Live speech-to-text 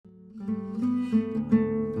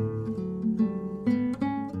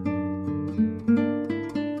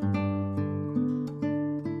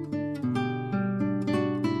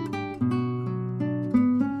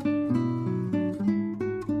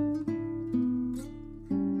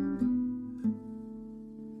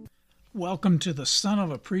Welcome to the Son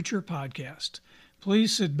of a Preacher podcast.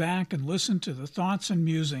 Please sit back and listen to the thoughts and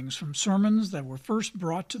musings from sermons that were first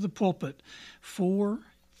brought to the pulpit 4,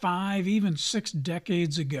 5, even 6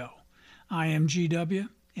 decades ago. I am GW,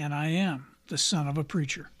 and I am the Son of a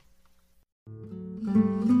Preacher.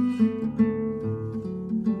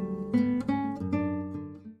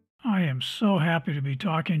 I am so happy to be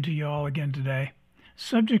talking to you all again today.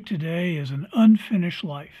 Subject today is an unfinished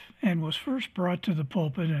life and was first brought to the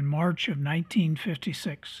pulpit in March of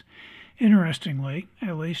 1956. Interestingly,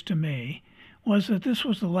 at least to me, was that this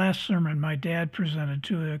was the last sermon my dad presented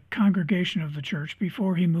to a congregation of the church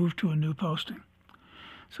before he moved to a new posting.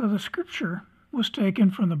 So the scripture was taken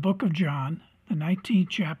from the book of John, the 19th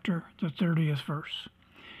chapter, the 30th verse.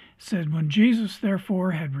 It said, "When Jesus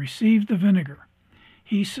therefore had received the vinegar,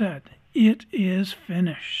 he said, 'It is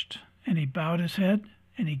finished.' And he bowed his head,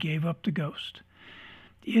 and he gave up the ghost."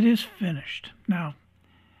 It is finished. Now,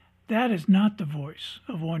 that is not the voice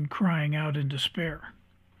of one crying out in despair.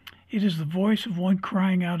 It is the voice of one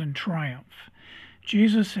crying out in triumph.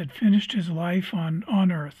 Jesus had finished his life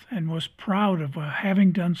on earth and was proud of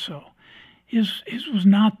having done so. His was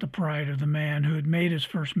not the pride of the man who had made his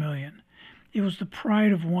first million. It was the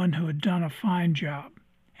pride of one who had done a fine job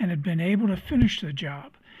and had been able to finish the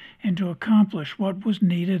job and to accomplish what was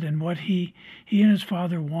needed and what he and his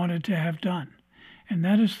Father wanted to have done. And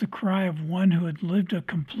that is the cry of one who had lived a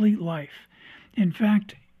complete life. In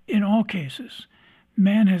fact, in all cases,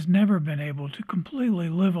 man has never been able to completely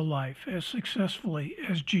live a life as successfully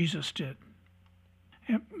as Jesus did.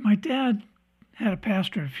 And my dad had a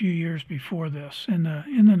pastor a few years before this, in the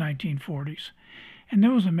 1940s, and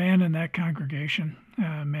there was a man in that congregation,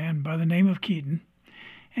 a man by the name of Keaton,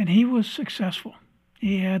 and he was successful.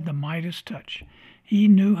 He had the Midas touch. He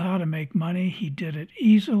knew how to make money. He did it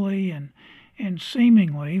easily and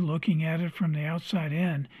seemingly, looking at it from the outside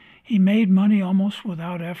in, he made money almost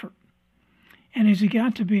without effort. And as he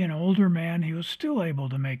got to be an older man, he was still able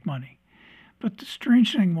to make money. But the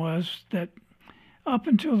strange thing was that up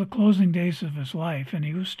until the closing days of his life, and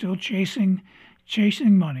he was still chasing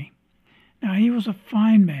money. Now, he was a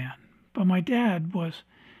fine man, but my dad was,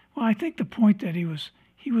 well, I think the point that he was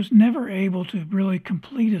never able to really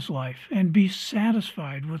complete his life and be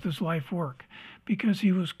satisfied with his life work because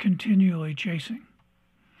he was continually chasing.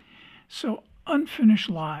 So, unfinished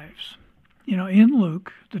lives. In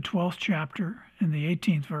Luke, the 12th chapter, in the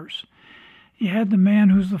 18th verse, you had the man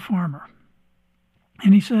who's the farmer.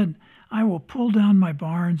 And he said, "I will pull down my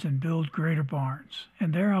barns and build greater barns,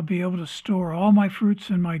 and there I'll be able to store all my fruits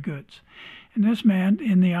and my goods." And this man,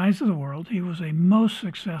 in the eyes of the world, he was a most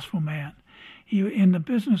successful man. In the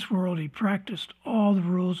business world, he practiced all the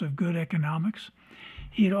rules of good economics.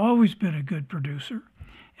 He had always been a good producer,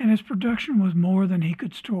 and his production was more than he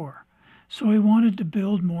could store. So he wanted to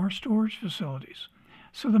build more storage facilities.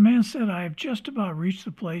 So the man said, "I have just about reached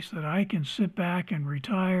the place that I can sit back and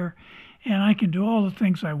retire, and I can do all the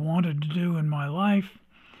things I wanted to do in my life."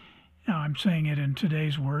 Now, I'm saying it in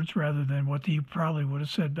today's words rather than what he probably would have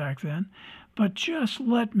said back then. "But just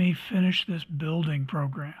let me finish this building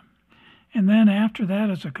program. And then after that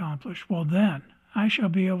is accomplished, well, then I shall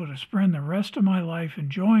be able to spend the rest of my life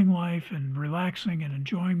enjoying life and relaxing and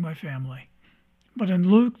enjoying my family." But in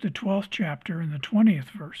Luke, the 12th chapter, in the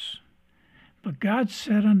 20th verse, "But God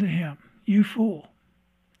said unto him, You fool,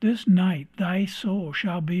 this night thy soul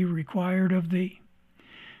shall be required of thee.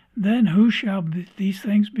 Then who shall these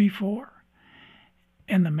things be for?"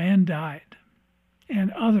 And the man died.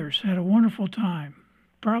 And others had a wonderful time,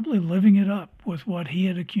 probably living it up with what he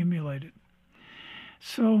had accumulated.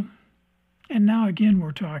 So, and now again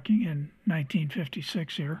we're talking in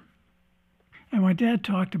 1956 here. And my dad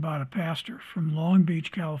talked about a pastor from Long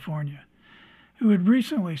Beach, California, who had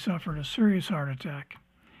recently suffered a serious heart attack.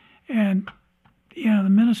 And, the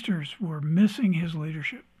ministers were missing his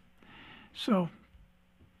leadership. So,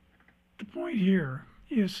 the point here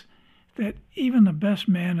is that even the best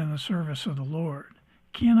man in the service of the Lord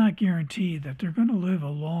cannot guarantee that they're going to live a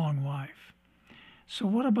long life. So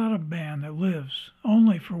what about a man that lives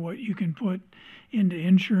only for what you can put into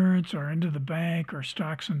insurance or into the bank or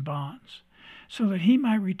stocks and bonds, so that he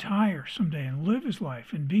might retire someday and live his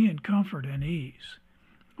life and be in comfort and ease?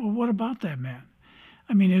 Well, what about that man?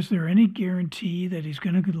 I mean, is there any guarantee that he's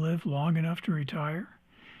going to live long enough to retire?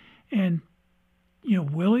 And,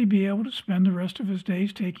 will he be able to spend the rest of his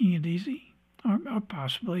days taking it easy? Or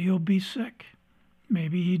possibly he'll be sick.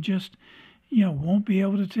 Maybe he just, won't be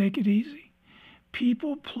able to take it easy.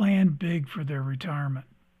 People plan big for their retirement,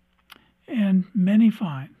 and many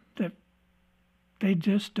find that they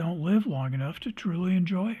just don't live long enough to truly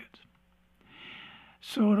enjoy it.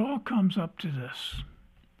 So it all comes up to this.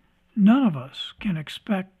 None of us can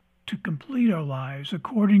expect to complete our lives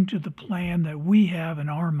according to the plan that we have in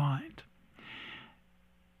our mind.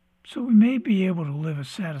 So we may be able to live a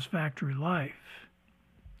satisfactory life,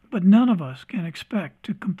 but none of us can expect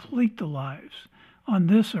to complete the lives on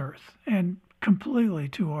this earth and completely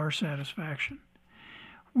to our satisfaction.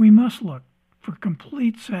 We must look for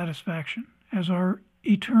complete satisfaction as our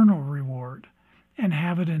eternal reward and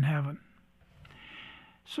have it in heaven.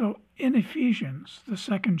 So in Ephesians, the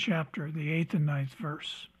 2nd chapter, the 8th and 9th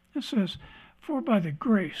verse, it says, "For by the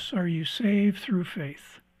grace are you saved through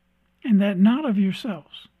faith, and that not of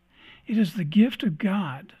yourselves. It is the gift of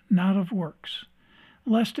God, not of works,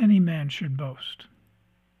 lest any man should boast."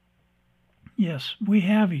 Yes, we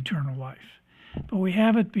have eternal life, but we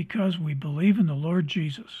have it because we believe in the Lord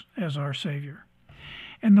Jesus as our Savior.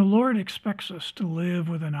 And the Lord expects us to live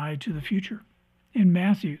with an eye to the future. In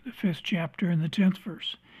Matthew, the 5th chapter and the 10th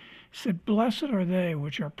verse, it said, "Blessed are they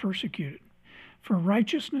which are persecuted, for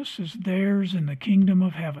righteousness is theirs in the kingdom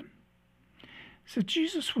of heaven." So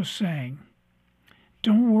Jesus was saying,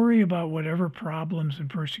 don't worry about whatever problems and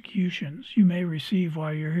persecutions you may receive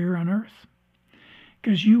while you're here on earth,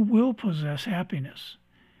 because you will possess happiness.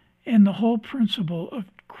 And the whole principle of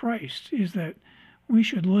Christ is that we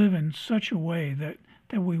should live in such a way that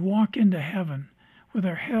we walk into heaven with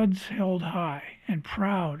our heads held high and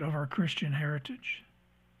proud of our Christian heritage.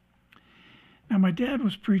 Now, my dad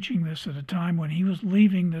was preaching this at a time when he was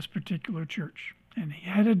leaving this particular church, and he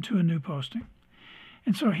headed to a new posting.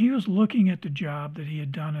 And so he was looking at the job that he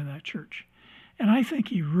had done in that church. And I think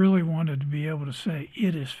he really wanted to be able to say,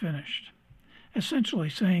 "It is finished." Essentially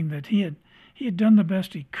saying that he had done the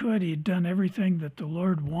best he could. He had done everything that the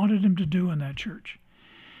Lord wanted him to do in that church.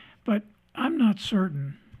 But I'm not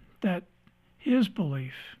certain that his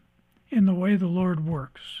belief in the way the Lord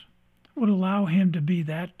works would allow him to be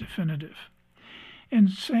that definitive. And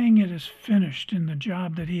saying it is finished in the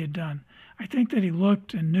job that he had done, I think that he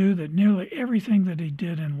looked and knew that nearly everything that he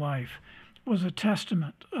did in life was a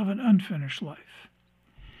testament of an unfinished life.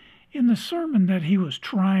 In the sermon that he was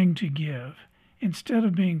trying to give, instead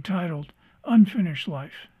of being titled Unfinished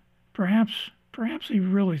Life, perhaps he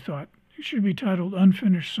really thought it should be titled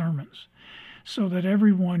Unfinished Sermons, so that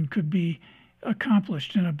everyone could be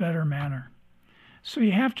accomplished in a better manner. So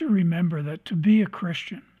you have to remember that to be a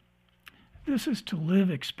Christian, this is to live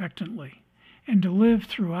expectantly and to live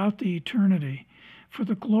throughout the eternity for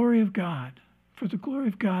the glory of God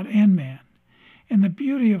and man. And the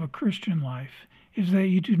beauty of a Christian life is that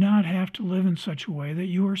you do not have to live in such a way that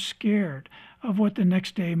you are scared of what the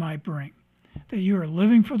next day might bring, that you are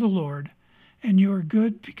living for the Lord, and you are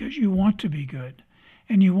good because you want to be good,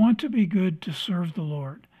 and you want to be good to serve the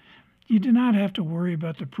Lord. You do not have to worry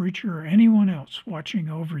about the preacher or anyone else watching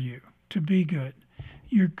over you to be good.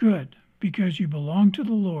 You're good because you belong to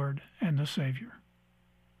the Lord and the Savior.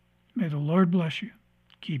 May the Lord bless you,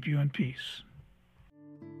 keep you in peace.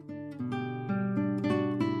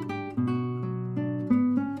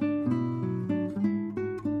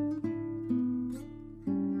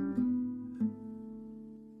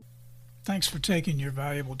 Thanks for taking your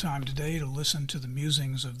valuable time today to listen to the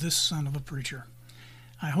musings of this son of a preacher.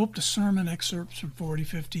 I hope the sermon excerpts from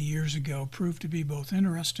 40-50 years ago proved to be both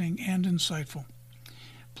interesting and insightful.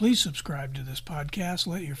 Please subscribe to this podcast.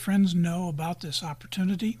 Let your friends know about this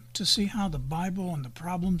opportunity to see how the Bible and the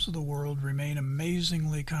problems of the world remain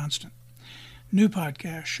amazingly constant. New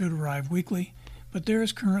podcasts should arrive weekly, but there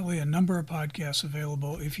is currently a number of podcasts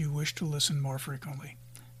available if you wish to listen more frequently.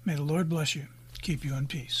 May the Lord bless you, keep you in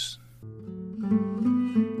peace.